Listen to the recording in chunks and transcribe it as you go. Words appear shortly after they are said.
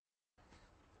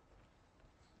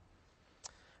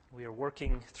We are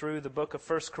working through the book of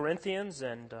 1 Corinthians,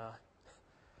 and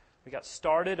we got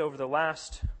started over the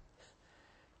last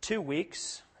 2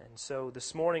 weeks. And so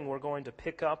this morning we're going to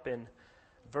pick up in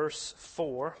verse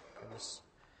 4, in this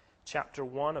chapter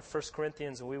 1 of 1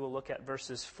 Corinthians, and we will look at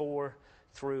verses 4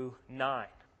 through 9.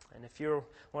 And if you're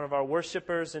one of our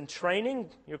worshipers in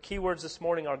training, your keywords this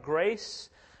morning are grace,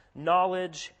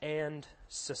 knowledge, and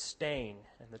sustain.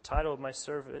 And the title of my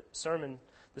sermon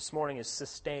this morning is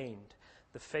Sustained,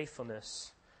 the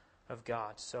Faithfulness of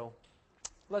God. So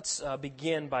let's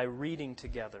begin by reading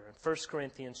together in 1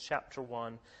 Corinthians chapter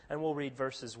 1, and we'll read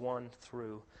verses 1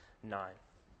 through 9.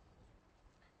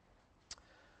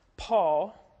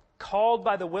 Paul, called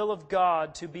by the will of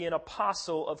God to be an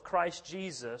apostle of Christ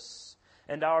Jesus,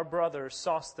 and our brother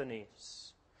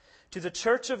Sosthenes, to the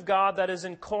church of God that is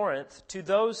in Corinth, to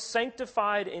those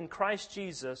sanctified in Christ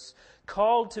Jesus,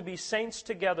 called to be saints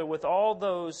together with all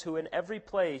those who in every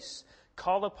place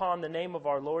call upon the name of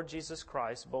our Lord Jesus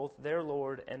Christ, both their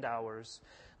Lord and ours.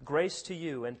 Grace to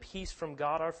you and peace from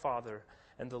God our Father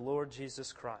and the Lord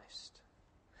Jesus Christ.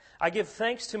 I give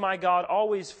thanks to my God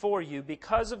always for you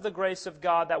because of the grace of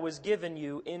God that was given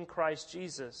you in Christ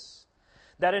Jesus,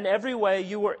 that in every way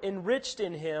you were enriched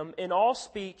in Him in all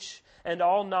speech and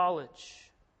all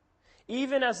knowledge,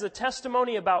 even as the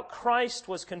testimony about Christ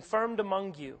was confirmed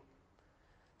among you,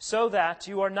 so that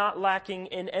you are not lacking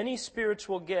in any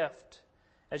spiritual gift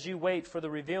as you wait for the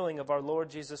revealing of our Lord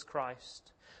Jesus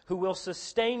Christ, who will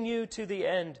sustain you to the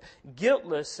end,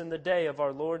 guiltless in the day of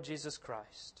our Lord Jesus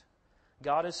Christ.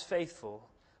 God is faithful,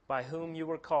 by whom you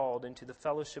were called into the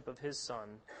fellowship of His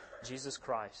Son, Jesus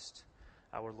Christ,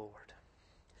 our Lord.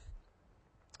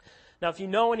 Now, if you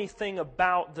know anything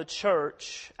about the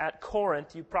church at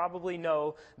Corinth, you probably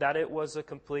know that it was a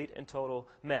complete and total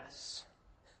mess.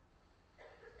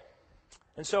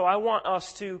 And so I want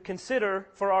us to consider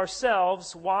for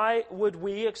ourselves, why would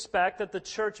we expect that the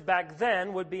church back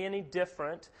then would be any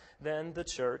different than the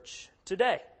church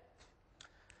today?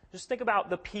 Just think about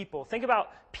the people. Think about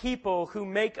people who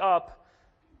make up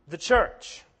the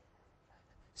church.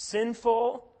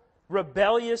 Sinful,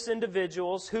 rebellious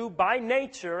individuals who by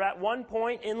nature at one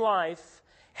point in life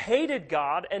hated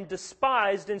God and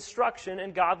despised instruction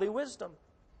and godly wisdom.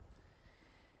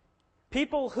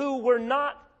 People who were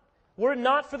not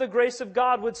for the grace of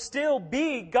God would still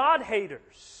be God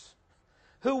haters,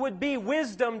 who would be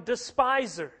wisdom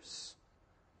despisers.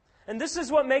 And this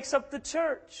is what makes up the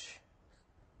church.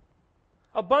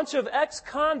 A bunch of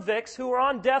ex-convicts who are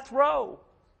on death row.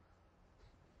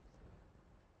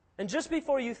 And just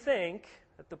before you think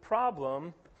that the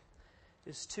problem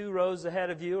is 2 rows ahead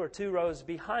of you or 2 rows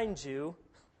behind you,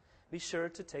 be sure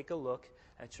to take a look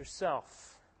at yourself.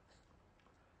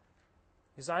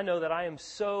 Because I know that I am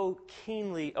so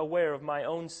keenly aware of my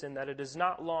own sin that it is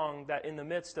not long that in the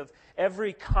midst of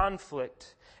every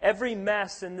conflict, every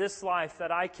mess in this life,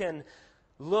 that I can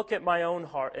look at my own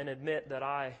heart and admit that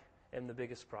I am the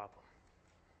biggest problem.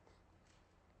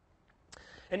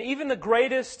 And even the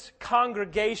greatest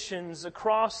congregations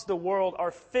across the world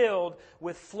are filled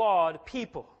with flawed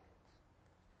people.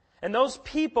 And those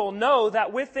people know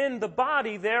that within the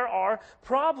body there are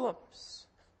problems.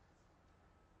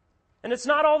 And it's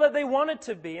not all that they want it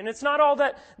to be. And it's not all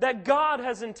that God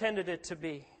has intended it to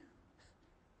be.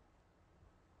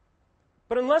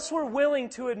 But unless we're willing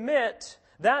to admit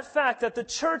that fact that the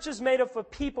church is made up of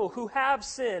people who have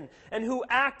sin and who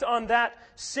act on that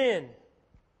sin,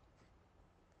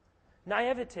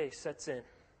 naivete sets in.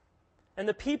 And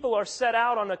the people are set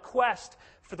out on a quest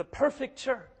for the perfect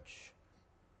church.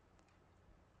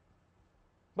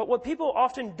 But what people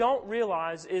often don't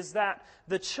realize is that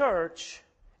the church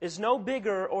is no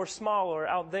bigger or smaller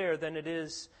out there than it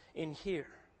is in here.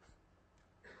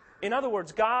 In other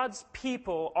words, God's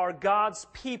people are God's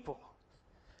people,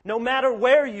 no matter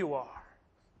where you are.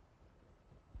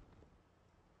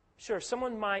 Sure,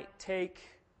 someone might take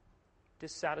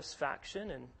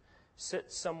dissatisfaction and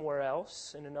sit somewhere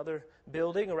else in another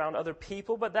building around other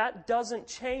people, but that doesn't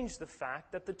change the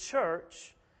fact that the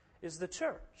church is the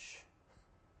church.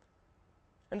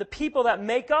 And the people that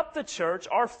make up the church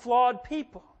are flawed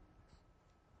people.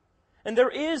 And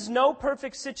there is no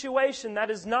perfect situation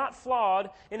that is not flawed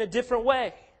in a different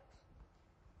way.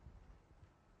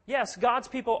 Yes, God's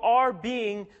people are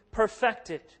being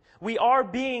perfected. We are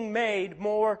being made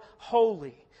more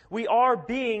holy. We are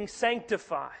being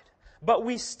sanctified. But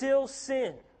we still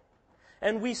sin.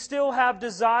 And we still have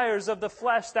desires of the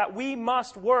flesh that we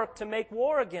must work to make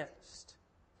war against.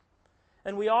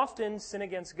 And we often sin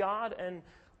against God and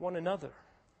one another.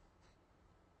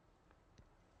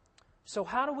 So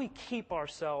how do we keep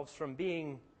ourselves from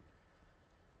being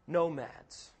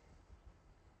nomads?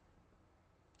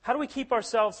 How do we keep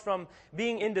ourselves from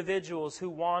being individuals who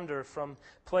wander from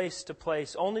place to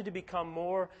place, only to become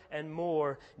more and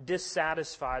more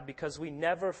dissatisfied because we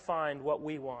never find what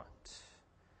we want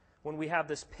when we have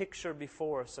this picture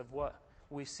before us of what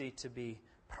we see to be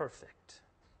perfect?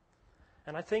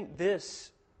 And I think this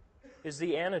is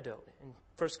the antidote in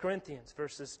 1 Corinthians,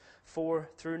 verses 4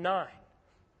 through 9.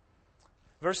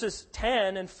 Verses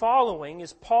 10 and following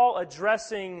is Paul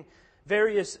addressing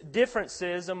various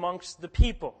differences amongst the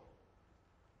people,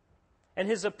 and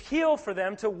his appeal for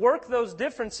them to work those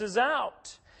differences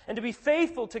out and to be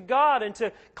faithful to God and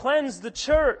to cleanse the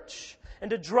church and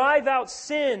to drive out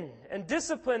sin and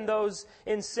discipline those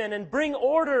in sin and bring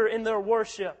order in their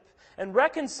worship and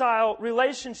reconcile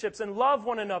relationships and love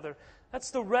one another.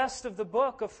 That's the rest of the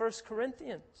book of 1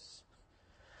 Corinthians.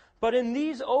 But in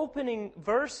these opening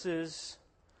verses,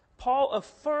 Paul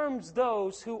affirms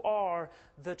those who are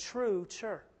the true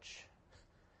church.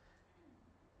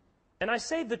 And I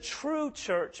say the true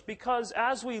church because,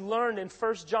 as we learned in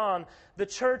 1 John, the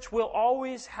church will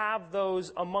always have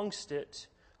those amongst it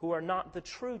who are not the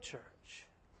true church,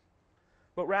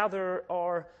 but rather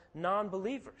are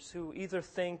non-believers who either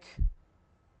think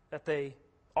that they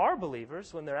are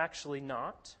believers when they're actually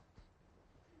not,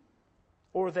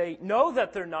 or they know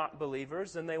that they're not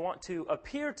believers and they want to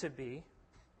appear to be,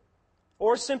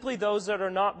 or simply those that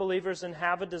are not believers and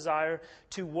have a desire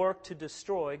to work to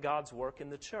destroy God's work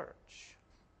in the church.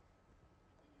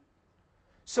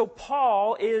 So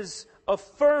Paul is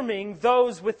affirming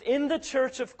those within the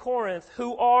church of Corinth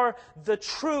who are the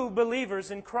true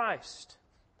believers in Christ.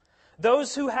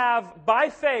 Those who have, by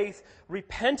faith,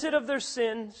 repented of their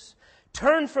sins,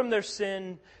 turned from their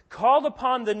sin, called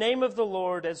upon the name of the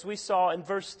Lord, as we saw in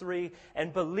verse 3,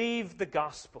 and believed the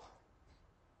gospel.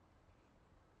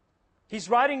 He's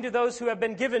writing to those who have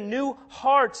been given new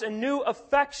hearts and new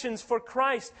affections for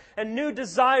Christ and new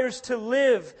desires to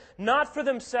live, not for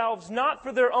themselves, not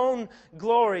for their own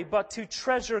glory, but to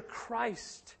treasure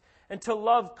Christ and to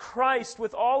love Christ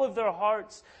with all of their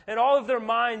hearts and all of their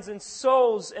minds and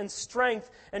souls and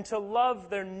strength, and to love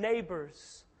their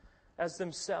neighbors as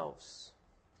themselves.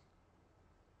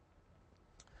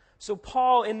 So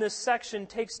Paul, in this section,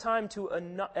 takes time to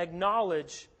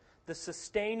acknowledge the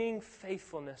sustaining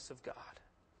faithfulness of God.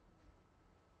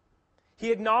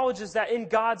 He acknowledges that in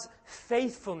God's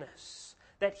faithfulness,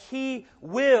 that He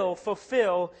will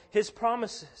fulfill His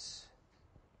promises.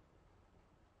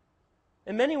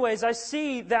 In many ways, I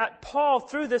see that Paul,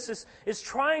 through this, is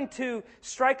trying to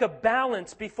strike a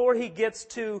balance before he gets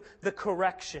to the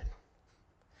correction.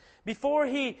 Before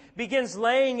he begins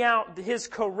laying out his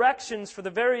corrections for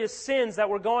the various sins that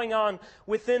were going on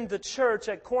within the church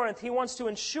at Corinth, he wants to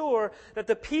ensure that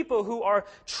the people who are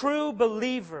true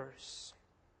believers,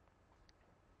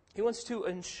 he wants to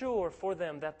ensure for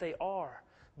them that they are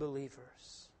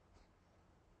believers.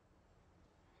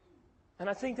 And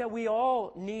I think that we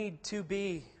all need to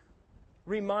be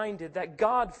reminded that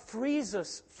God frees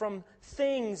us from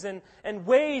things and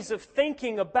ways of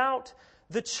thinking about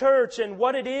the church and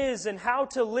what it is and how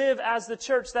to live as the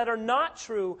church that are not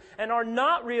true and are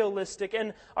not realistic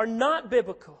and are not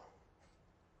biblical.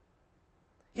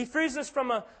 He frees us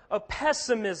from a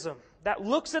pessimism that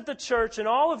looks at the church and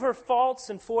all of her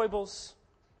faults and foibles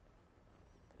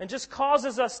and just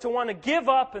causes us to want to give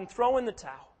up and throw in the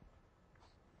towel.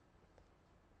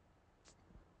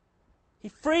 He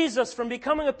frees us from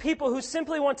becoming a people who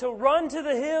simply want to run to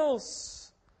the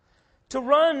hills, to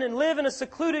run and live in a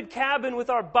secluded cabin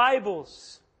with our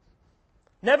Bibles,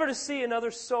 never to see another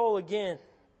soul again,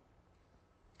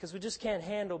 because we just can't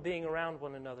handle being around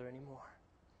one another anymore.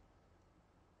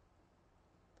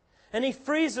 And He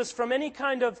frees us from any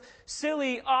kind of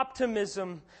silly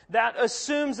optimism that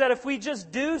assumes that if we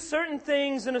just do certain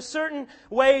things in a certain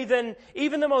way, then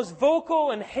even the most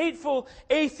vocal and hateful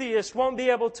atheist won't be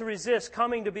able to resist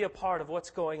coming to be a part of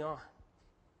what's going on.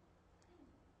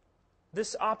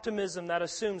 This optimism that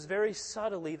assumes very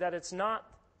subtly that it's not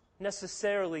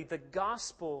necessarily the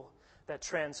gospel that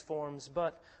transforms,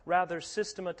 but rather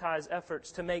systematized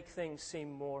efforts to make things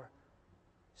seem more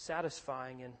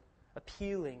satisfying and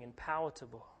appealing and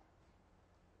palatable.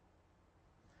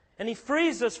 And He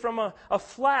frees us from a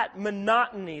flat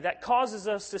monotony that causes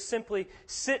us to simply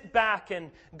sit back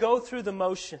and go through the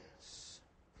motions.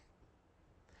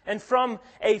 And from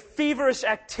a feverish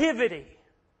activity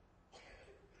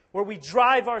where we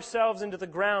drive ourselves into the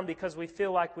ground because we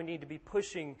feel like we need to be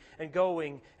pushing and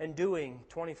going and doing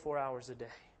 24 hours a day.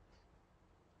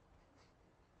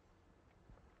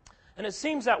 And it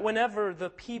seems that whenever the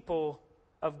people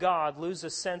of God lose a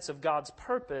sense of God's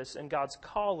purpose and God's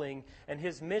calling and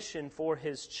His mission for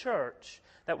His church,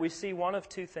 that we see one of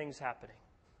two things happening.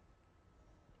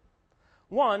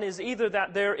 One is either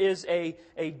that there is a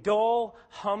dull,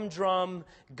 humdrum,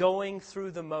 going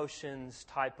through the motions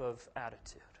type of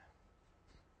attitude.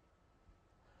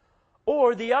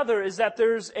 Or the other is that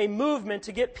there's a movement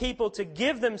to get people to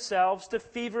give themselves to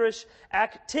feverish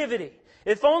activity.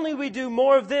 If only we do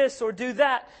more of this or do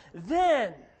that,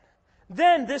 then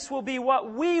this will be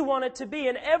what we want it to be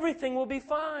and everything will be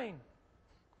fine.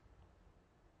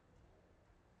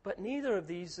 But neither of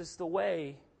these is the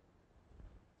way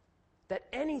that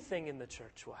anything in the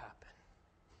church will happen.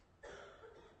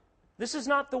 This is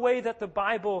not the way that the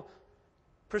Bible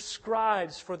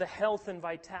prescribes for the health and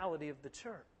vitality of the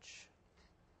church.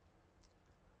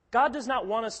 God does not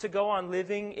want us to go on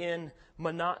living in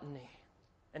monotony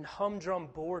and humdrum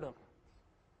boredom,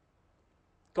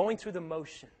 going through the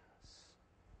motions.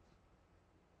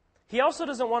 He also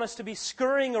doesn't want us to be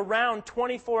scurrying around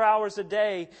 24 hours a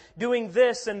day, doing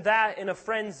this and that in a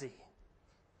frenzy.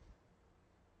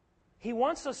 He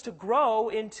wants us to grow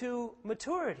into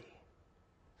maturity.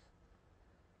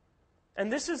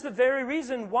 And this is the very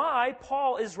reason why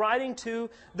Paul is writing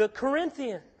to the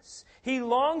Corinthians. He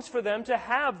longs for them to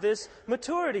have this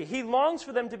maturity. He longs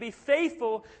for them to be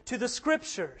faithful to the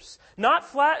Scriptures. Not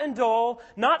flat and dull,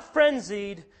 not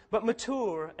frenzied, but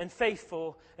mature and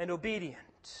faithful and obedient.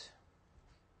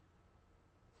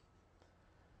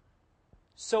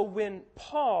 So when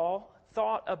Paul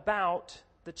thought about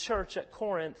the church at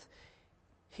Corinth,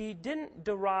 he didn't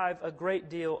derive a great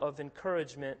deal of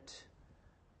encouragement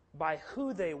by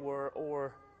who they were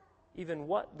or even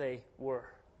what they were.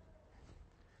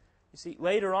 You see,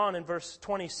 later on in verse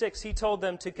 26, he told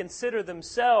them to consider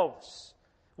themselves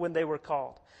when they were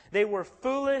called. They were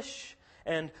foolish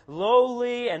and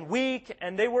lowly and weak,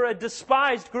 and they were a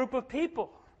despised group of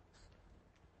people.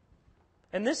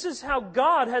 And this is how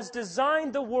God has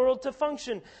designed the world to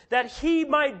function, that He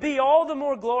might be all the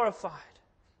more glorified.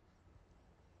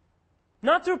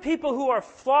 Not through people who are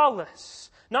flawless,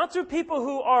 not through people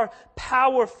who are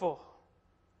powerful,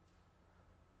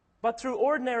 but through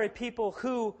ordinary people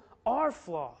who are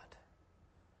flawed.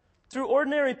 Through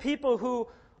ordinary people who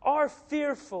are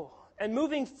fearful and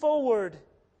moving forward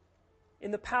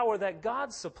in the power that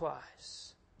God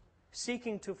supplies,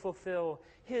 seeking to fulfill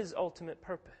His ultimate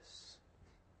purpose.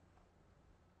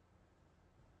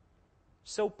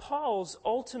 So Paul's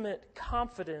ultimate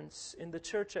confidence in the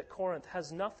church at Corinth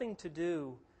has nothing to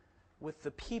do with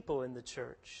the people in the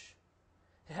church.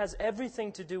 It has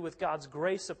everything to do with God's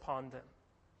grace upon them.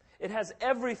 It has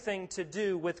everything to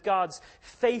do with God's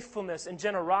faithfulness and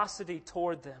generosity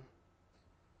toward them.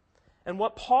 And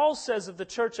what Paul says of the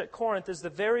church at Corinth is the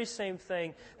very same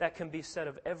thing that can be said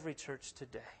of every church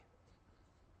today.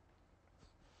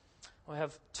 I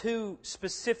have two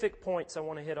specific points I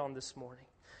want to hit on this morning.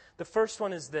 The first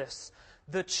one is this: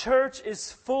 the church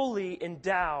is fully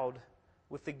endowed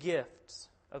with the gifts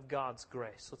of God's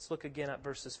grace. Let's look again at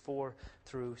verses 4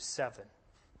 through 7.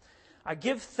 I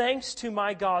give thanks to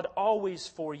my God always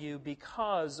for you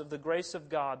because of the grace of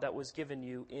God that was given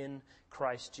you in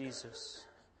Christ Jesus.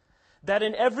 That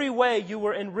in every way you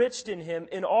were enriched in Him,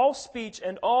 in all speech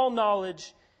and all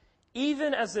knowledge,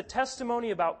 even as the testimony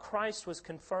about Christ was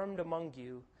confirmed among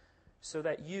you, so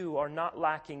that you are not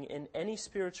lacking in any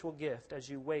spiritual gift as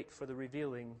you wait for the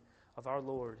revealing of our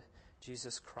Lord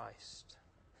Jesus Christ.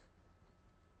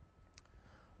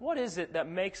 What is it that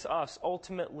makes us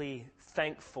ultimately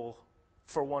thankful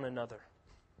for one another?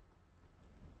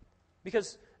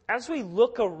 Because as we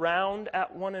look around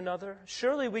at one another,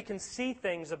 surely we can see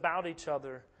things about each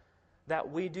other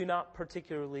that we do not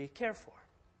particularly care for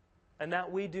and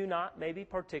that we do not maybe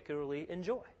particularly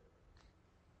enjoy.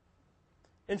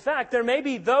 In fact, there may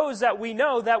be those that we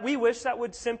know that we wish that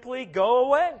would simply go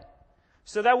away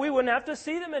so that we wouldn't have to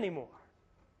see them anymore.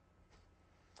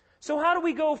 So how do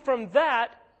we go from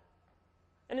that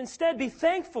and instead be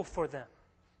thankful for them?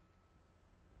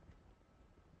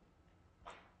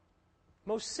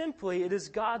 Most simply, it is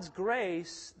God's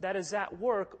grace that is at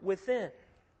work within.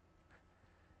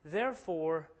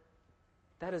 Therefore,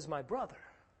 that is my brother.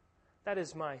 That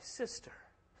is my sister.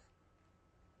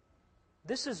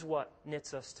 This is what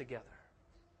knits us together.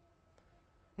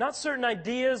 Not certain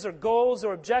ideas or goals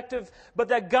or objectives, but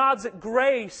that God's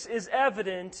grace is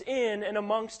evident in and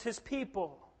amongst His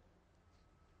people.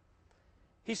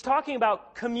 He's talking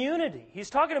about community. He's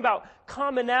talking about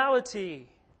commonality.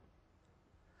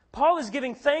 Paul is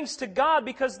giving thanks to God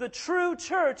because the true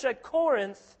church at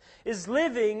Corinth is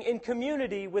living in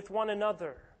community with one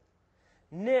another,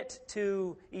 knit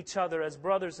to each other as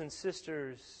brothers and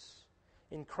sisters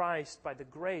in Christ by the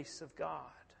grace of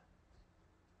God.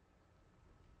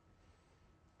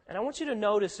 And I want you to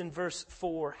notice in verse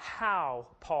 4 how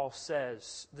Paul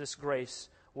says this grace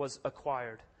was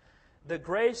acquired. The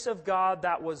grace of God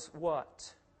that was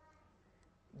what?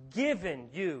 Given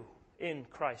you in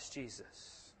Christ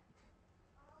Jesus.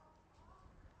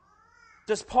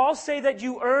 Does Paul say that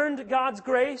you earned God's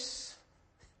grace?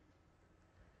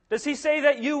 Does he say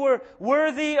that you were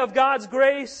worthy of God's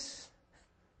grace?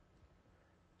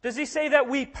 Does he say that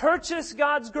we purchase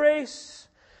God's grace?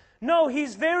 No,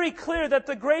 he's very clear that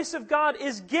the grace of God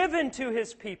is given to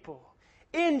His people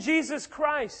in Jesus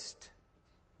Christ.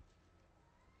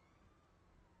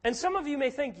 And some of you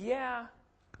may think, yeah,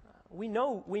 we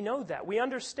know that. We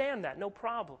understand that. No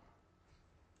problem.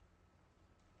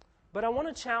 But I want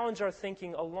to challenge our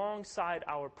thinking alongside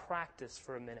our practice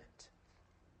for a minute.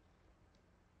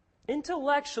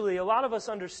 Intellectually, a lot of us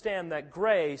understand that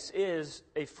grace is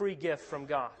a free gift from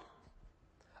God.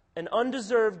 An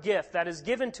undeserved gift that is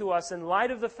given to us in light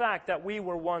of the fact that we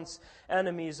were once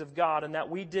enemies of God and that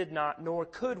we did not, nor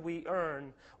could we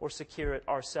earn or secure it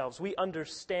ourselves. We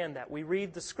understand that. We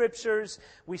read the Scriptures,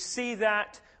 we see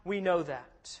that, we know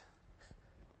that.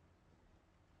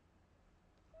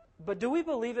 But do we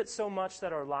believe it so much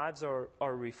that our lives are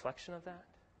a reflection of that?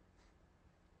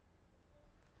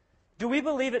 Do we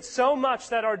believe it so much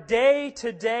that our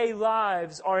day-to-day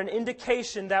lives are an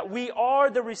indication that we are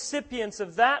the recipients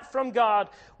of that from God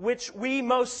which we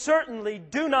most certainly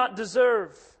do not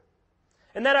deserve?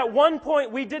 And that at one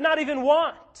point we did not even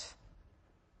want?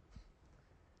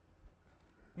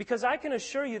 Because I can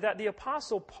assure you that the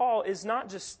Apostle Paul is not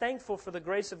just thankful for the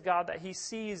grace of God that he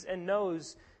sees and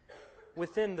knows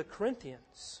within the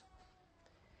Corinthians.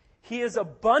 He is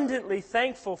abundantly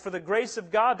thankful for the grace of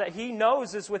God that he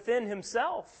knows is within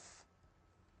himself.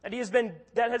 That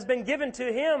has been given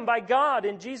to him by God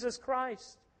in Jesus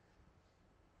Christ.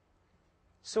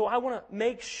 So I want to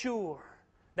make sure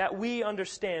that we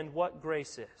understand what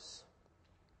grace is.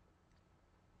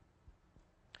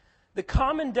 The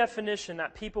common definition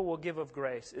that people will give of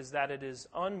grace is that it is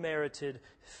unmerited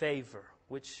favor,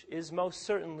 which is most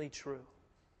certainly true.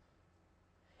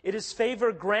 It is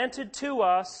favor granted to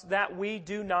us that we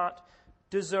do not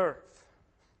deserve.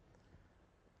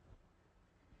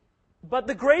 But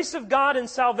the grace of God in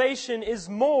salvation is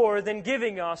more than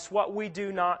giving us what we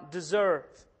do not deserve.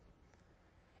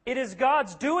 It is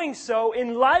God's doing so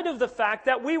in light of the fact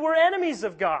that we were enemies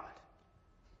of God.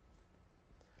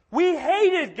 We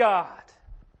hated God.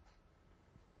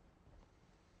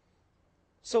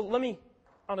 So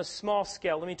on a small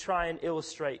scale, let me try and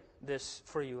illustrate this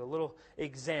for you, a little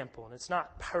example. And it's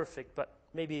not perfect, but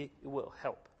maybe it will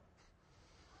help.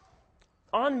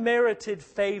 Unmerited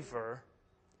favor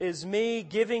is me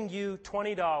giving you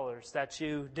 $20 that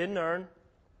you didn't earn,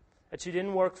 that you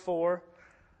didn't work for,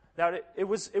 that it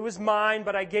was mine,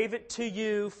 but I gave it to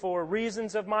you for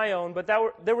reasons of my own, but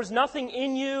there was nothing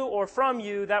in you or from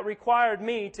you that required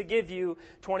me to give you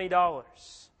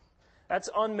 $20. That's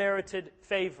unmerited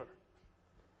favor.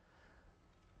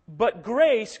 But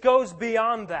grace goes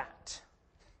beyond that.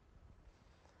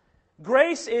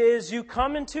 Grace is you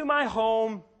come into my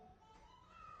home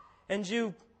and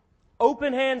you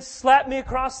open hand slap me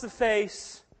across the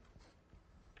face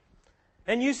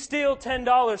and you steal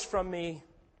 $10 from me.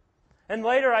 And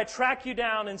later I track you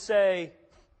down and say,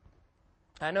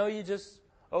 I know you just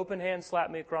open hand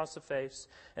slapped me across the face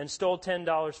and stole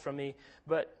 $10 from me,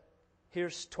 but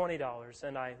here's $20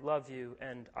 and I love you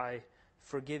and I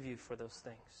forgive you for those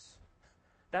things.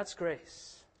 That's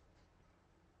grace.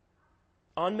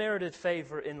 Unmerited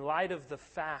favor in light of the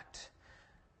fact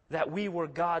that we were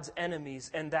God's enemies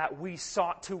and that we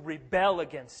sought to rebel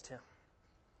against Him.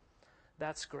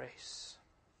 That's grace.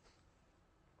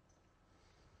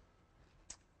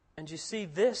 And you see,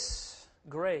 this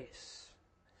grace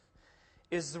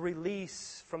is the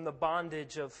release from the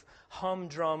bondage of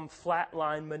humdrum,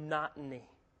 flatline monotony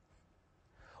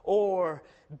or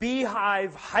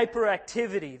beehive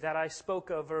hyperactivity that I spoke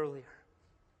of earlier.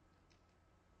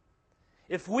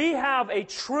 If we have a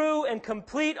true and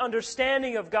complete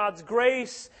understanding of God's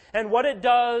grace and what it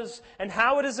does and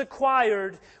how it is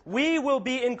acquired, we will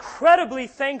be incredibly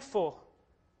thankful.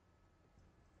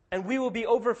 And we will be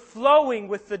overflowing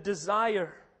with the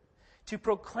desire to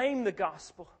proclaim the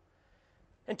gospel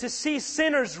and to see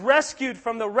sinners rescued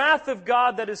from the wrath of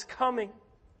God that is coming.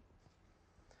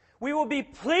 We will be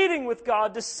pleading with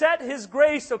God to set His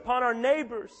grace upon our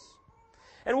neighbors.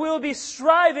 And we will be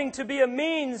striving to be a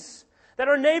means that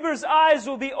our neighbors' eyes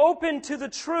will be open to the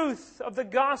truth of the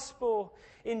gospel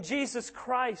in Jesus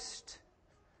Christ.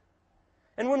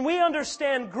 And when we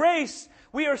understand grace,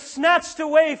 we are snatched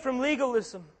away from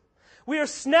legalism. We are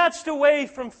snatched away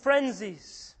from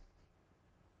frenzies.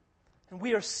 And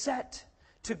we are set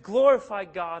to glorify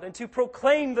God and to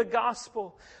proclaim the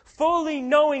gospel, fully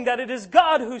knowing that it is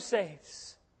God who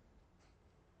saves.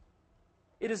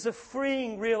 It is a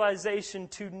freeing realization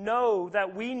to know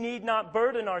that we need not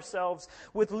burden ourselves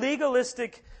with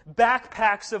legalistic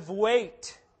backpacks of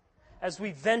weight as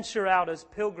we venture out as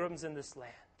pilgrims in this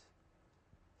land.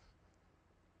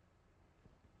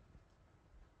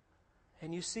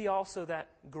 And you see also that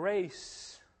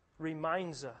grace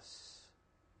reminds us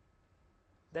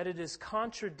that it is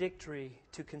contradictory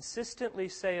to consistently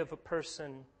say of a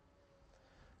person,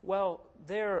 well,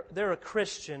 they're a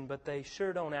Christian, but they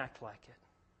sure don't act like it.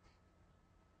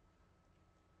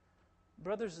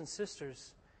 Brothers and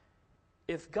sisters,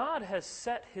 if God has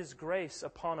set His grace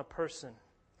upon a person,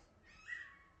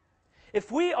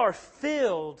 if we are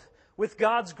filled with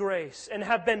God's grace and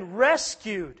have been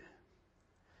rescued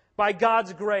by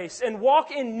God's grace and walk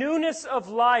in newness of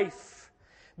life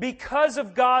because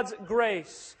of God's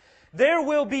grace, there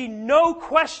will be no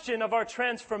question of our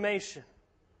transformation.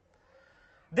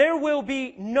 There will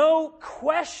be no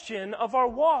question of our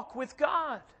walk with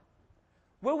God.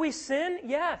 Will we sin?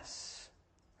 Yes.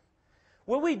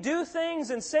 Will we do things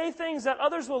and say things that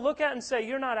others will look at and say,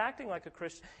 you're not acting like a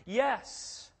Christian?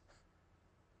 Yes.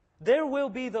 There will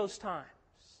be those times.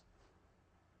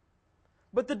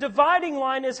 But the dividing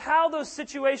line is how those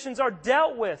situations are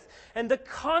dealt with and the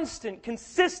constant,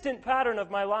 consistent pattern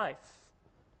of my life.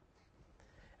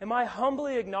 Am I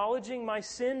humbly acknowledging my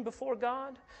sin before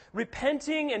God?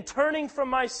 Repenting and turning from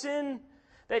my sin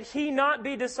that He not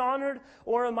be dishonored?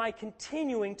 Or am I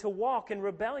continuing to walk in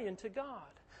rebellion to God?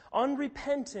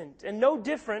 Unrepentant and no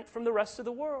different from the rest of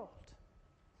the world.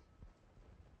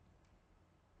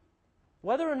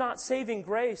 Whether or not saving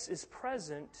grace is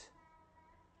present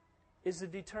is the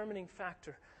determining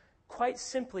factor. Quite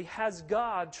simply, has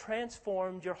God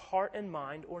transformed your heart and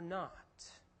mind or not?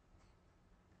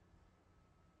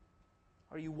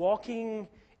 Are you walking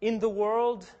in the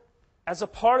world as a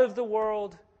part of the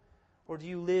world, or do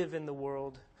you live in the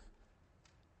world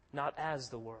not as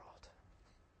the world?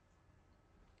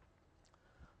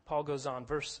 Paul goes on,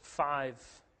 verse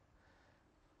 5.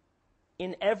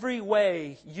 In every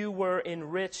way you were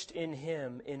enriched in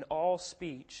Him, in all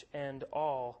speech and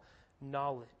all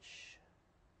knowledge.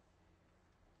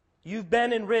 You've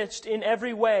been enriched in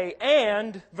every way,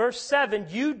 and, verse 7,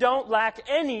 you don't lack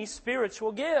any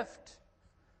spiritual gift.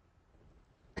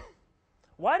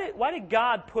 Why did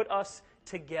God put us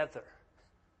together?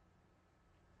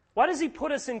 Why does He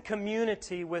put us in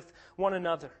community with one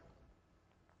another?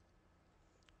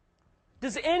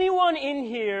 Does anyone in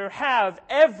here have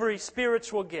every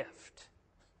spiritual gift?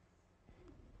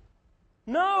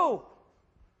 No.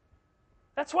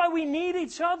 That's why we need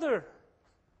each other.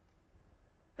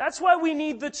 That's why we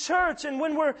need the church. And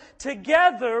when we're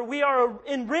together, we are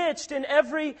enriched in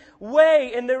every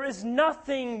way, and there is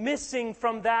nothing missing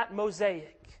from that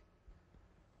mosaic.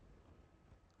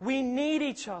 We need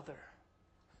each other.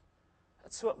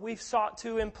 That's what we've sought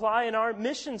to imply in our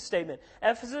mission statement.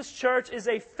 Ephesus Church is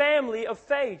a family of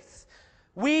faith.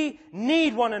 We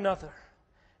need one another.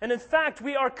 And in fact,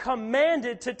 we are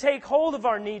commanded to take hold of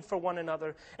our need for one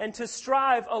another and to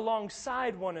strive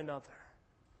alongside one another.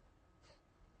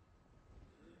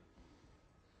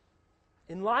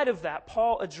 In light of that,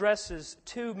 Paul addresses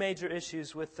two major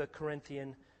issues with the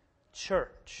Corinthian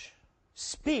church: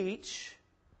 speech,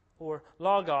 or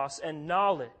logos, and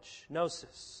knowledge,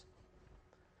 gnosis.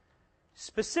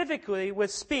 Specifically, with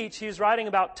speech, he is writing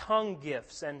about tongue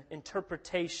gifts and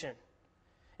interpretation.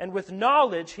 And with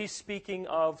knowledge, he's speaking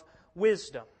of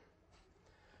wisdom.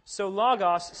 So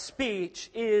logos, speech,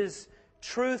 is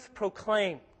truth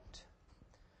proclaimed.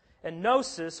 And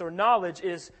gnosis, or knowledge,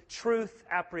 is truth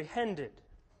apprehended.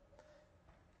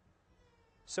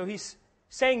 So he's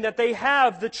saying that they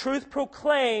have the truth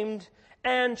proclaimed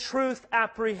and truth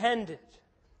apprehended.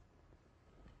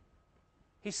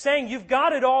 He's saying you've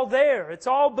got it all there. It's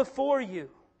all before you.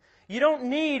 You don't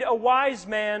need a wise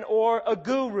man or a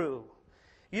guru.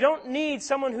 You don't need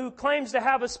someone who claims to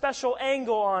have a special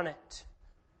angle on it.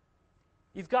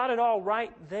 You've got it all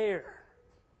right there.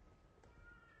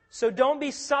 So don't be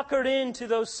suckered into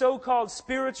those so-called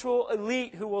spiritual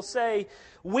elite who will say,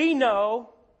 we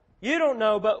know, you don't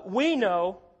know, but we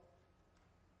know.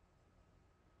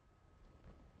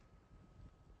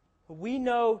 We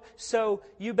know, so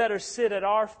you better sit at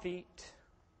our feet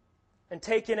and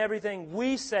take in everything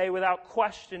we say without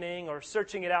questioning or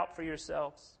searching it out for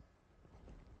yourselves.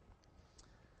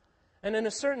 And in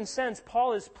a certain sense,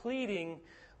 Paul is pleading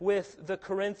with the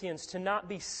Corinthians to not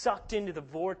be sucked into the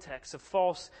vortex of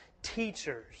false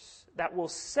teachers that will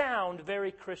sound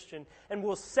very Christian and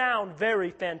will sound very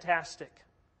fantastic.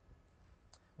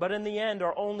 but in the end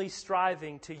are only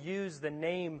striving to use the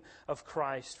name of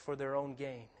Christ for their own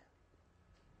gain.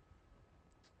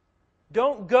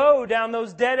 Don't go down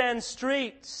those dead-end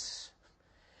streets.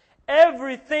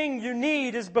 Everything you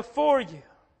need is before you.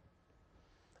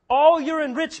 All your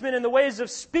enrichment in the ways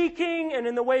of speaking and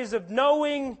in the ways of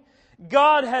knowing,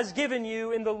 God has given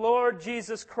you in the Lord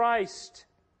Jesus Christ.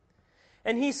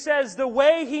 And He says the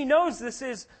way He knows this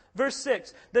is, verse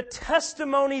 6, the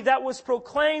testimony that was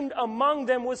proclaimed among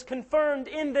them was confirmed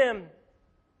in them.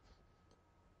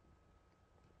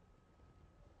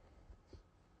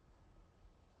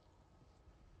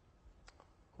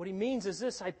 What He means is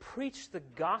this: I preached the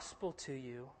gospel to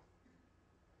you.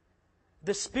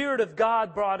 The Spirit of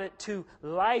God brought it to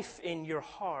life in your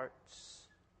hearts.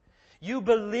 You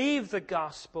believed the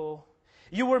gospel.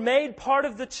 You were made part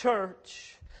of the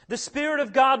church. The Spirit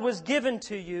of God was given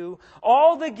to you.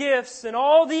 All the gifts and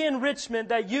all the enrichment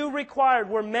that you required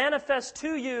were manifest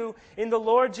to you in the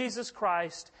Lord Jesus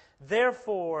Christ.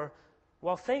 Therefore,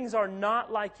 while things are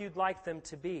not like you'd like them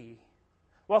to be,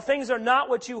 while things are not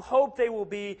what you hope they will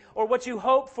be or what you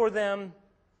hope for them,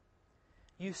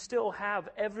 you still have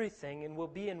everything and will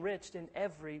be enriched in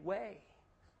every way.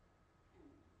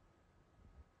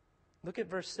 Look at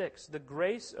verse 6. The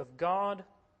grace of God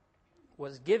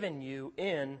was given you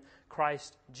in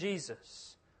Christ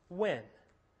Jesus. When?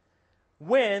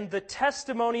 When the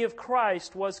testimony of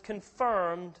Christ was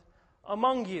confirmed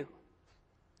among you.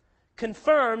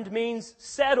 Confirmed means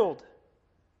settled,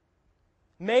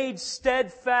 made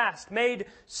steadfast, made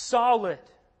solid.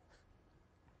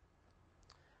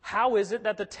 How is it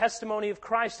that the testimony of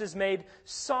Christ is made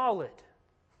solid?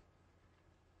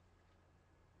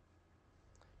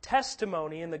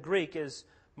 Testimony in the Greek is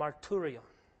marturion,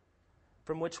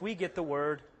 from which we get the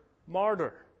word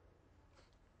martyr.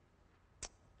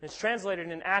 It's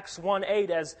translated in Acts 1:8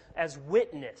 as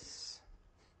witness.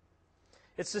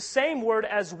 It's the same word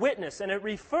as witness, and it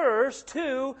refers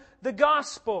to the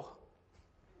gospel.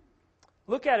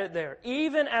 Look at it there.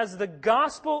 Even as the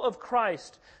gospel of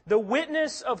Christ, the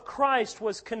witness of Christ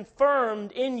was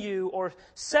confirmed in you or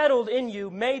settled in you,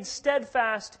 made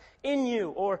steadfast in you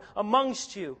or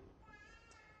amongst you.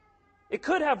 It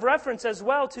could have reference as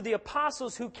well to the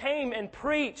apostles who came and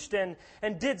preached and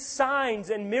did signs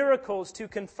and miracles to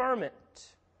confirm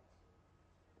it.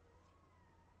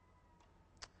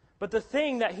 But the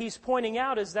thing that he's pointing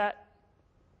out is that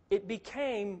it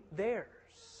became theirs.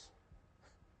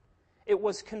 It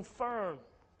was confirmed.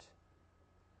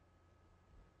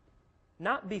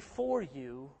 Not before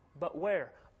you, but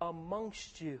where?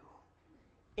 Amongst you.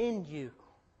 In you.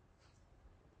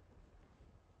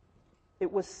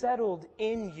 It was settled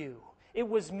in you. It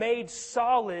was made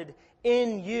solid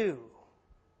in you.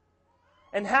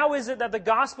 And how is it that the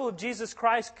gospel of Jesus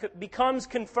Christ becomes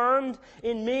confirmed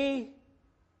in me?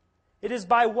 It is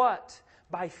by what?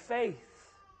 By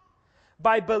faith.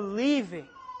 By believing.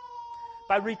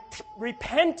 By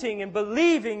repenting and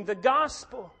believing the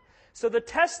gospel. So the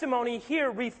testimony here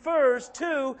refers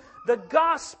to the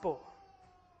gospel.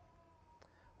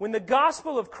 When the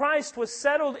gospel of Christ was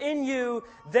settled in you,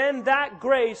 then that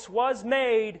grace was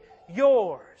made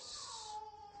yours.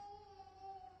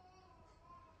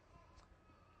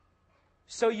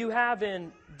 So you have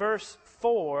in verse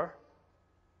 4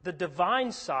 the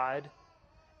divine side,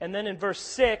 and then in verse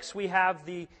 6 we have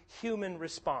the human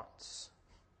response.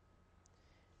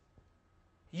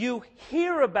 You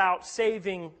hear about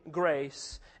saving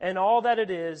grace and all that it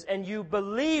is, and you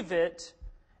believe it,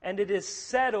 and it is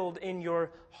settled in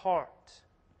your heart.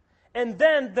 And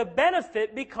then the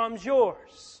benefit becomes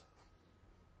yours.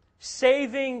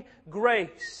 Saving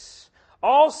grace.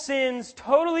 All sins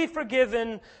totally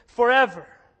forgiven forever.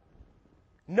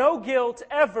 No guilt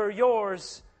ever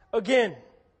yours again.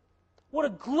 What a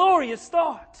glorious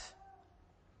thought!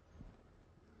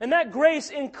 And that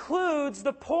grace includes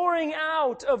the pouring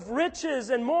out of riches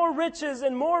and more riches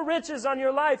and more riches on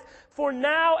your life for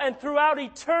now and throughout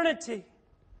eternity.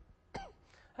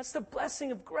 That's the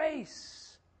blessing of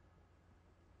grace.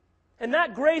 And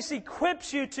that grace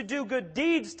equips you to do good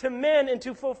deeds to men and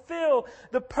to fulfill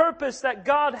the purpose that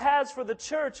God has for the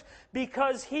church,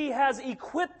 because He has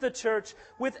equipped the church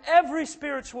with every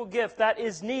spiritual gift that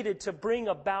is needed to bring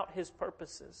about His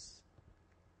purposes.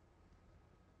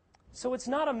 So it's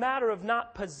not a matter of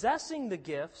not possessing the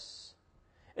gifts.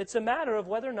 It's a matter of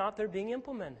whether or not they're being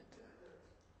implemented.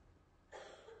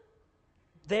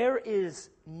 There is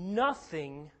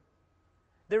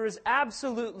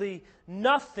absolutely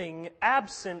nothing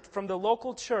absent from the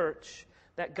local church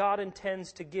that God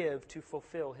intends to give to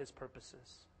fulfill His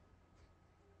purposes.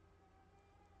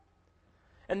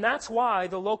 And that's why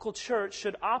the local church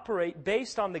should operate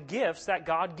based on the gifts that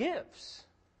God gives.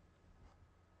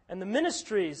 And the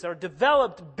ministries are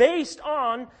developed based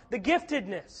on the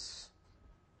giftedness.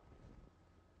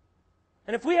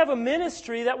 And if we have a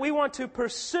ministry that we want to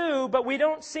pursue, but we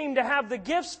don't seem to have the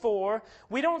gifts for,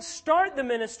 we don't start the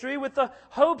ministry with the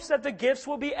hopes that the gifts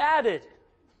will be added.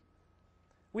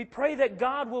 We pray that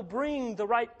God will bring the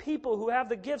right people who have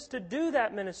the gifts to do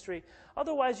that ministry.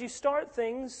 Otherwise, you start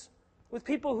things with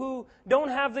people who don't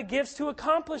have the gifts to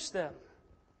accomplish them.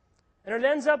 And it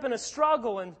ends up in a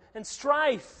struggle and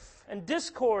strife and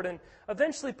discord and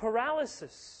eventually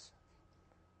paralysis.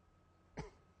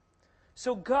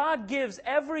 So God gives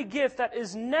every gift that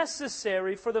is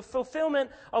necessary for the fulfillment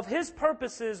of His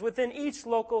purposes within each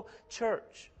local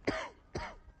church.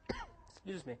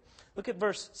 Excuse me. Look at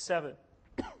verse 7.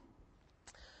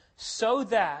 So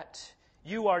that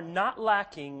you are not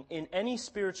lacking in any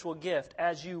spiritual gift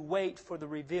as you wait for the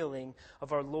revealing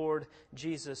of our Lord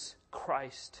Jesus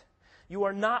Christ. You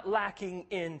are not lacking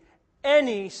in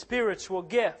any spiritual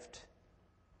gift.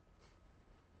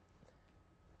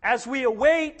 As we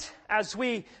await, as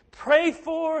we pray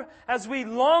for, as we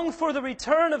long for the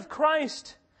return of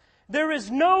Christ, there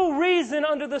is no reason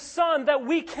under the sun that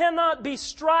we cannot be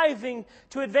striving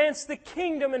to advance the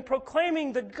kingdom and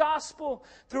proclaiming the gospel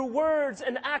through words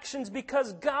and actions,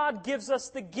 because God gives us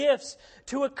the gifts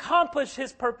to accomplish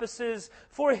His purposes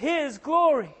for His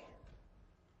glory.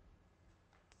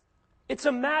 It's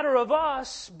a matter of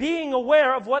us being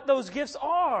aware of what those gifts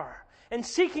are and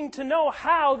seeking to know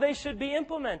how they should be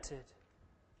implemented.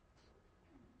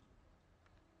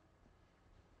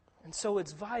 And so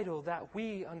it's vital that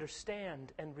we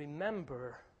understand and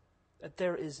remember that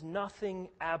there is nothing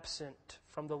absent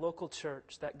from the local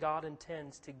church that God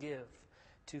intends to give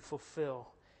to fulfill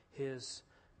His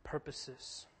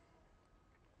purposes.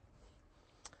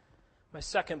 My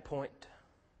second point,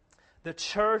 the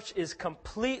church is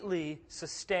completely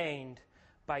sustained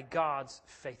by God's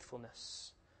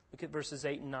faithfulness. Look at verses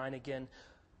 8 and 9 again.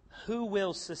 Who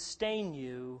will sustain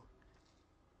you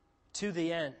to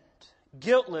the end,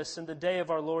 guiltless in the day of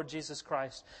our Lord Jesus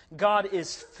Christ? God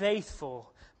is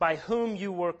faithful, by whom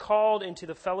you were called into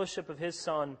the fellowship of His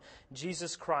Son,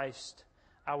 Jesus Christ,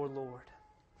 our Lord.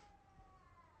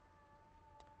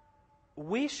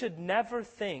 We should never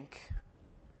think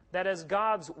that as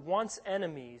God's once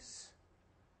enemies,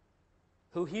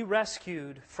 who He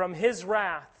rescued from His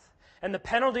wrath and the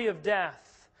penalty of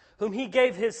death, whom He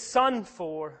gave His Son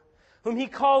for, whom He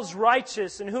calls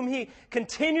righteous, and whom He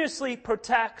continuously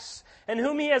protects, and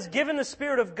whom He has given the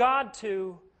Spirit of God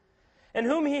to, and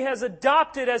whom He has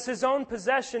adopted as His own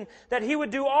possession, that He would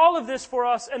do all of this for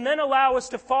us and then allow us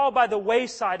to fall by the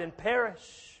wayside and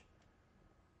perish.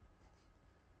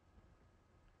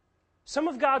 Some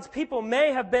of God's people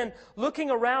may have been looking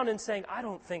around and saying, I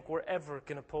don't think we're ever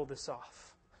going to pull this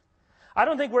off. I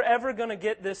don't think we're ever going to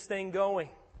get this thing going.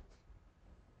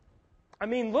 I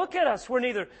mean, look at us. We're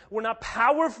not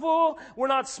powerful, we're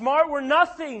not smart, we're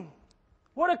nothing.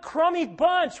 What a crummy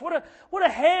bunch. What a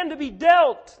hand to be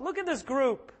dealt. Look at this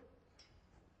group.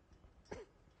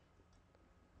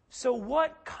 So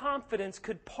what confidence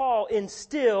could Paul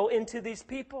instill into these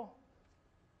people?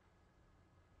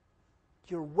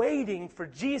 You're waiting for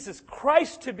Jesus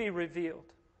Christ to be revealed.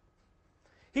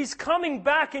 He's coming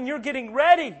back and you're getting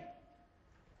ready.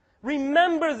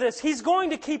 Remember this. He's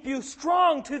going to keep you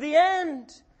strong to the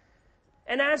end.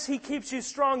 And as He keeps you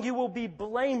strong, you will be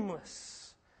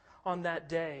blameless on that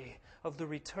day of the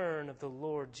return of the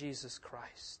Lord Jesus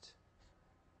Christ.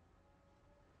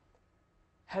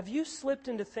 Have you slipped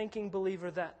into thinking,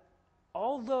 believer, that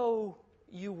although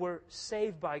you were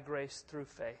saved by grace through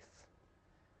faith,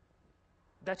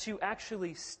 that you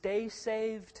actually stay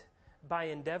saved by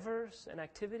endeavors and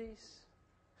activities?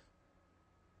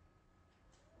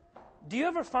 Do you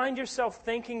ever find yourself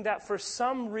thinking that for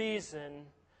some reason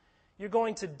you're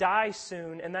going to die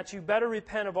soon and that you better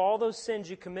repent of all those sins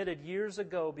you committed years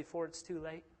ago before it's too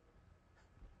late?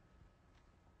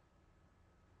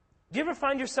 Do you ever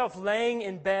find yourself laying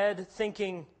in bed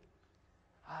thinking,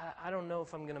 I don't know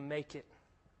if I'm going to make it.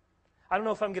 I don't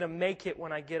know if I'm going to make it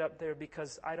when I get up there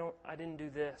because I didn't do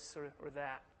this or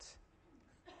that.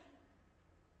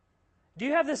 Do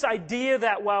you have this idea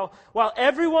that while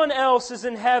everyone else is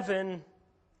in heaven,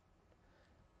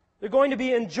 they're going to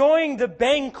be enjoying the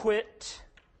banquet,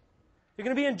 they're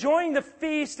going to be enjoying the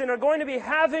feast, and are going to be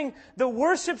having the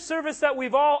worship service that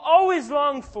we've all always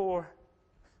longed for,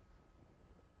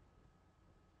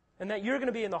 and that you're going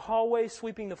to be in the hallway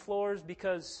sweeping the floors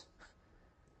because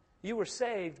you were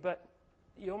saved, but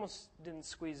you almost didn't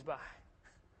squeeze by?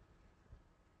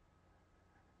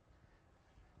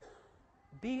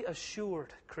 Be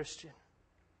assured, Christian.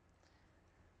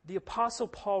 The Apostle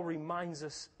Paul reminds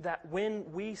us that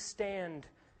when we stand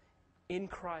in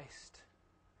Christ,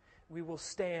 we will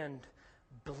stand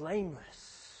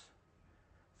blameless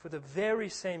for the very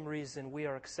same reason we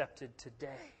are accepted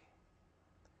today.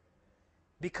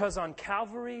 Because on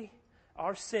Calvary,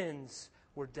 our sins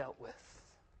were dealt with.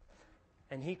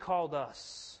 And He called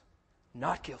us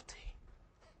not guilty.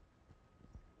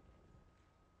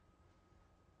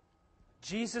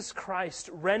 Jesus Christ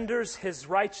renders His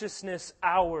righteousness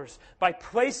ours by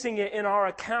placing it in our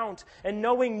account and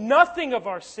knowing nothing of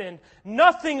our sin,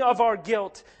 nothing of our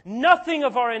guilt, nothing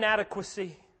of our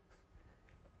inadequacy.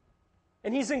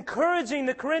 And He's encouraging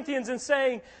the Corinthians and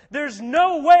saying, there's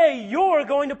no way you're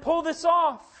going to pull this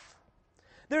off.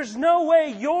 There's no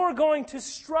way you're going to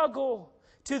struggle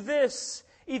to this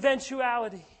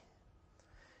eventuality.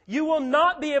 You will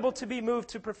not be able to be moved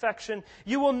to perfection.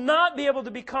 You will not be able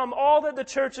to become all that the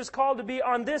church is called to be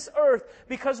on this earth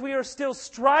because we are still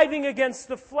striving against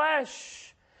the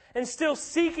flesh and still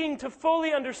seeking to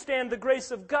fully understand the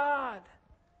grace of God.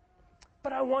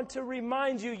 But I want to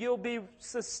remind you, you'll be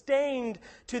sustained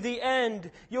to the end.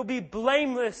 You'll be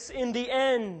blameless in the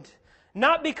end.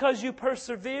 Not because you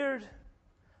persevered,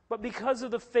 but because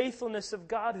of the faithfulness of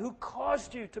God who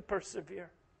caused you to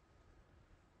persevere.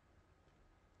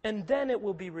 And then it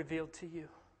will be revealed to you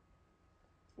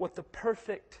what the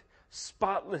perfect,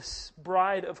 spotless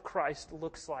bride of Christ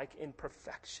looks like in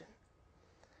perfection.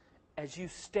 As you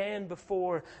stand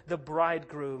before the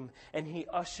bridegroom and He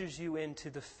ushers you into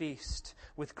the feast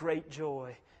with great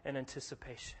joy and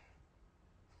anticipation.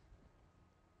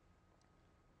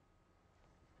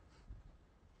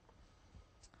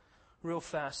 Real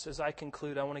fast, as I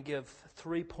conclude, I want to give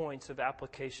 3 points of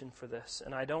application for this.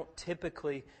 And I don't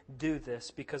typically do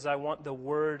this because I want the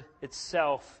Word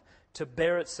itself to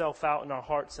bear itself out in our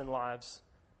hearts and lives.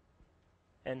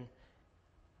 And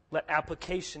let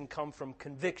application come from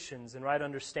convictions and right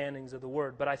understandings of the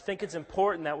Word. But I think it's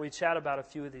important that we chat about a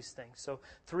few of these things. So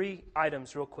 3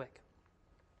 items real quick.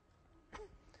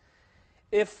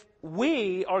 If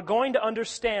we are going to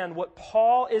understand what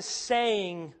Paul is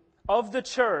saying of the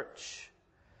church,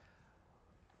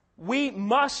 we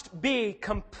must be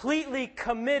completely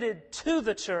committed to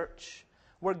the church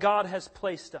where God has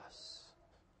placed us.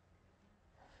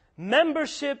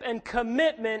 Membership and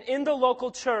commitment in the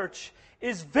local church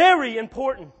is very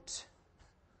important.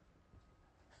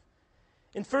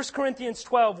 In 1 Corinthians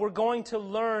 12, we're going to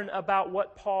learn about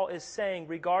what Paul is saying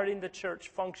regarding the church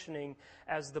functioning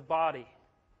as the body.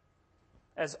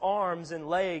 As arms and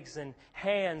legs and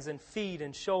hands and feet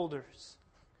and shoulders.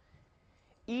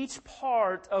 Each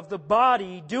part of the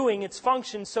body doing its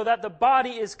function so that the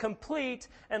body is complete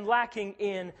and lacking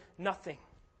in nothing.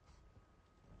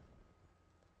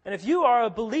 And if you are a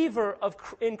believer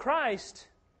in Christ,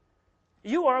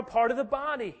 you are a part of the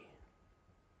body.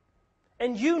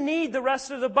 And you need the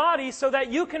rest of the body so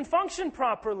that you can function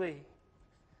properly.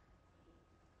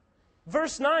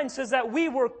 Verse 9 says that we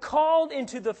were called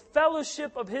into the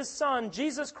fellowship of His Son,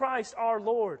 Jesus Christ our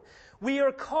Lord. We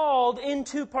are called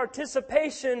into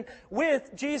participation with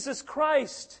Jesus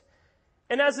Christ.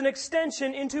 And as an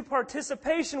extension, into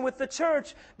participation with the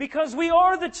church because we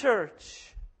are the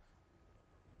church.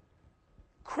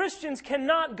 Christians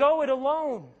cannot go it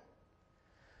alone.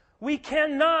 We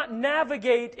cannot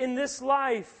navigate in this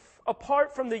life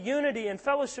apart from the unity and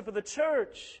fellowship of the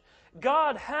church.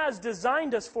 God has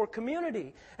designed us for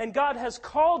community, and God has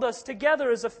called us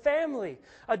together as a family,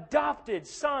 adopted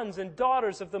sons and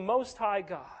daughters of the Most High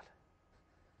God.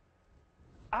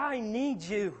 I need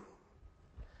you.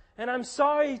 And I'm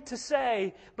sorry to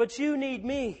say, but you need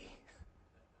me.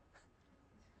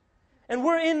 And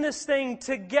we're in this thing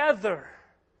together.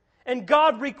 And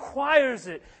God requires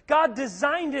it. God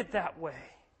designed it that way.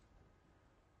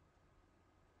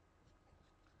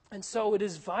 And so it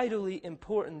is vitally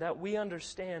important that we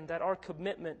understand that our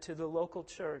commitment to the local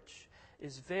church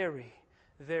is very,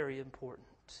 very important.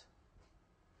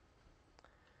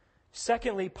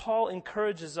 Secondly, Paul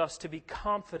encourages us to be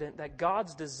confident that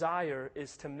God's desire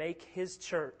is to make His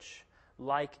church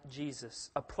like Jesus,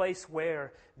 a place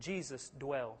where Jesus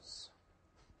dwells.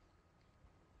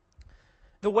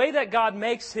 The way that God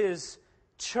makes His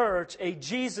church a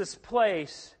Jesus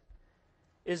place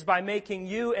is by making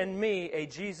you and me a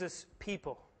Jesus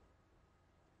people.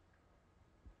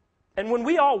 And when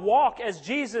we all walk as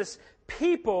Jesus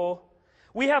people,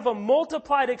 we have a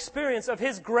multiplied experience of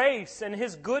His grace and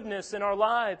His goodness in our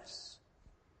lives.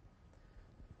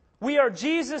 We are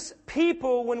Jesus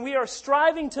people when we are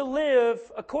striving to live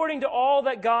according to all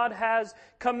that God has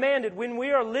commanded, when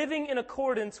we are living in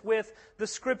accordance with the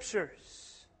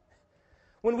Scriptures.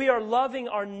 when we are loving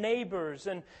our neighbors,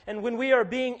 and when we are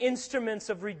being instruments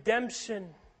of redemption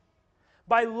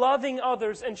by loving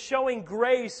others and showing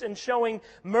grace and showing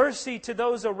mercy to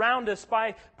those around us,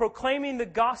 by proclaiming the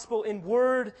gospel in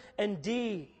word and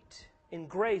deed, in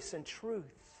grace and truth.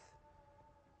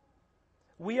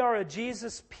 We are a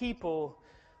Jesus people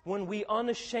when we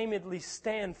unashamedly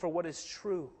stand for what is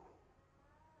true,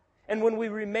 and when we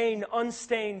remain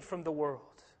unstained from the world,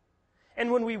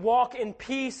 and when we walk in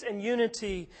peace and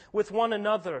unity with one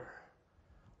another,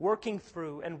 working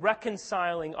through and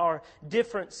reconciling our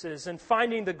differences and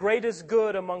finding the greatest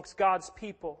good amongst God's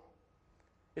people,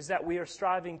 is that we are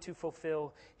striving to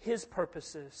fulfill His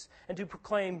purposes and to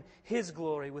proclaim His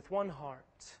glory with one heart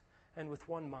and with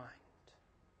one mind.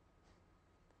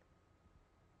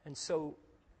 And so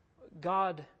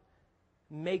God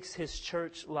makes His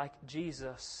church like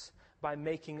Jesus by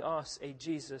making us a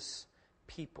Jesus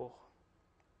people.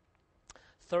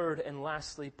 Third and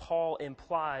lastly, Paul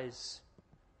implies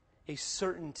a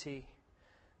certainty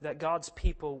that God's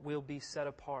people will be set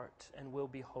apart and will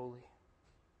be holy.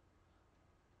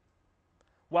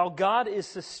 While God is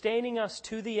sustaining us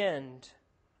to the end,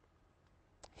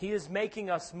 He is making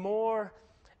us more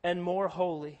and more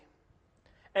holy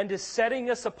and is setting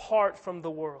us apart from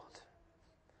the world.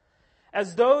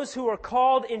 As those who are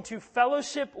called into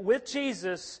fellowship with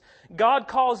Jesus, God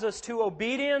calls us to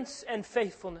obedience and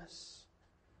faithfulness.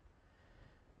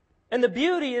 And the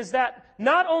beauty is that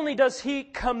not only does He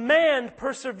command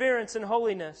perseverance and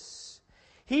holiness,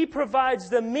 He provides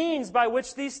the means by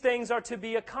which these things are to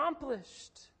be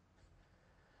accomplished.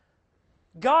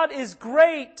 God is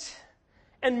great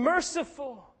and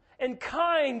merciful and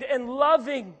kind and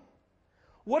loving.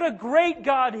 What a great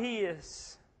God He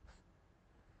is.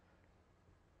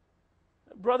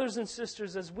 Brothers and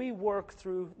sisters, as we work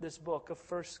through this book of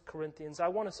 1 Corinthians, I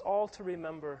want us all to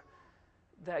remember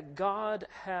that God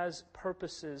has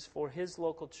purposes for His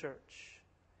local church.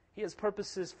 He has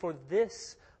purposes for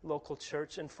this local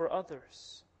church and for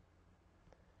others.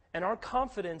 And our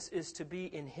confidence is to be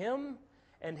in Him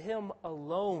and Him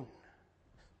alone.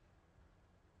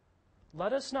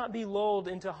 Let us not be lulled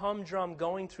into humdrum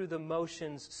going through the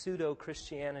motions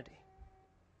pseudo-Christianity.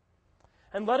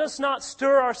 And let us not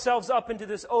stir ourselves up into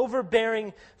this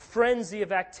overbearing frenzy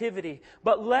of activity,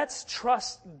 but let's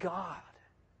trust God.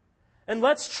 And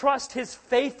let's trust His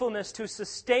faithfulness to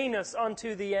sustain us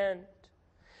unto the end.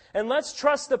 And let's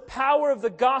trust the power of the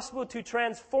gospel to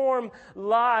transform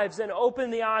lives and open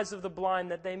the eyes of the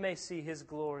blind that they may see His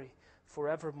glory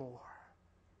forevermore.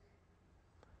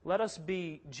 Let us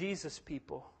be Jesus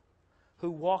people who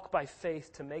walk by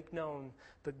faith to make known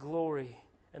the glory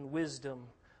and wisdom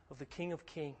of the King of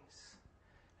Kings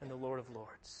and the Lord of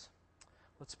Lords.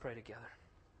 Let's pray together.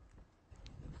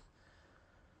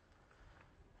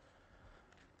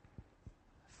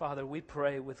 Father, we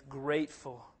pray with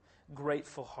grateful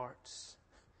hearts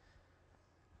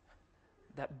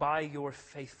that by Your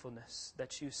faithfulness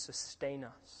that You sustain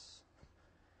us.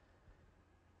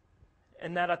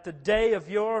 And that at the day of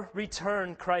Your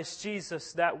return, Christ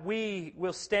Jesus, that we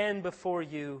will stand before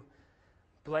You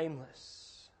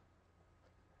blameless.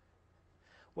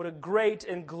 What a great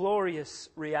and glorious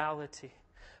reality.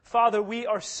 Father, we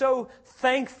are so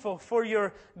thankful for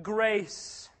Your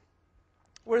grace.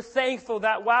 We're thankful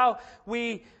that while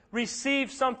we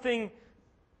receive something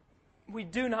we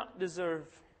do not deserve,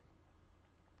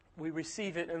 we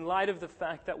receive it in light of the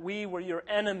fact that we were Your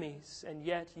enemies, and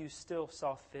yet You still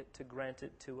saw fit to grant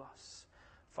it to us.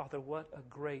 Father, what a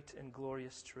great and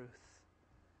glorious truth.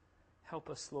 Help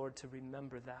us, Lord, to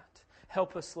remember that.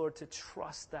 Help us, Lord, to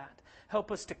trust that.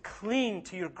 Help us to cling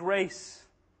to Your grace.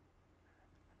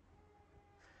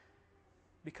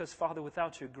 Because, Father,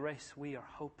 without Your grace, we are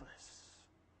hopeless.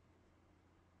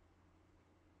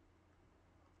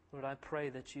 Lord, I pray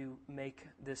that You make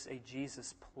this a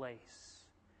Jesus place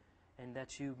and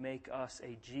that You make us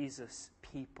a Jesus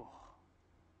people.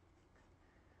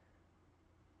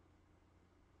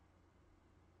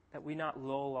 That we not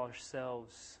lull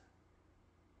ourselves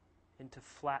into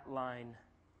flatline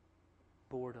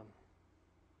boredom.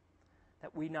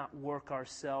 That we not work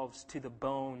ourselves to the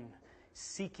bone,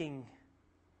 seeking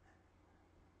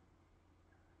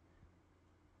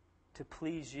to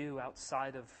please You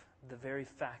outside of the very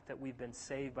fact that we've been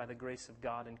saved by the grace of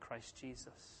God in Christ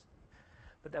Jesus.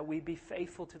 But that we be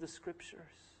faithful to the Scriptures.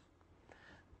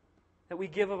 That we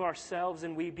give of ourselves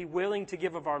and we be willing to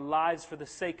give of our lives for the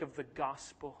sake of the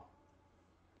gospel.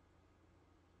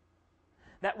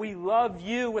 That we love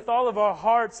You with all of our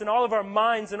hearts and all of our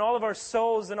minds and all of our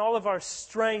souls and all of our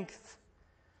strength.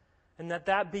 And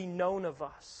that be known of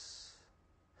us.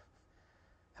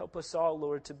 Help us all,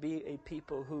 Lord, to be a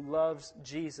people who loves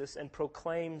Jesus and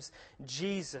proclaims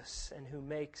Jesus and who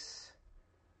makes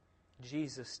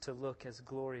Jesus to look as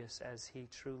glorious as He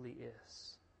truly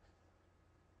is.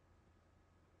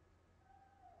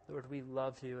 Lord, we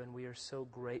love You and we are so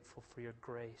grateful for Your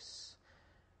grace.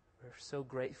 We're so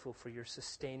grateful for Your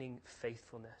sustaining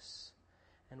faithfulness.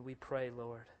 And we pray,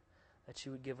 Lord, that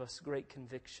You would give us great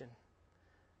conviction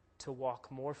to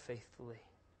walk more faithfully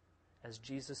as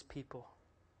Jesus' people,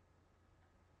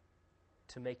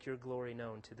 to make Your glory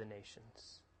known to the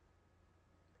nations.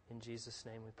 In Jesus'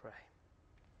 name we pray.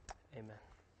 Amen.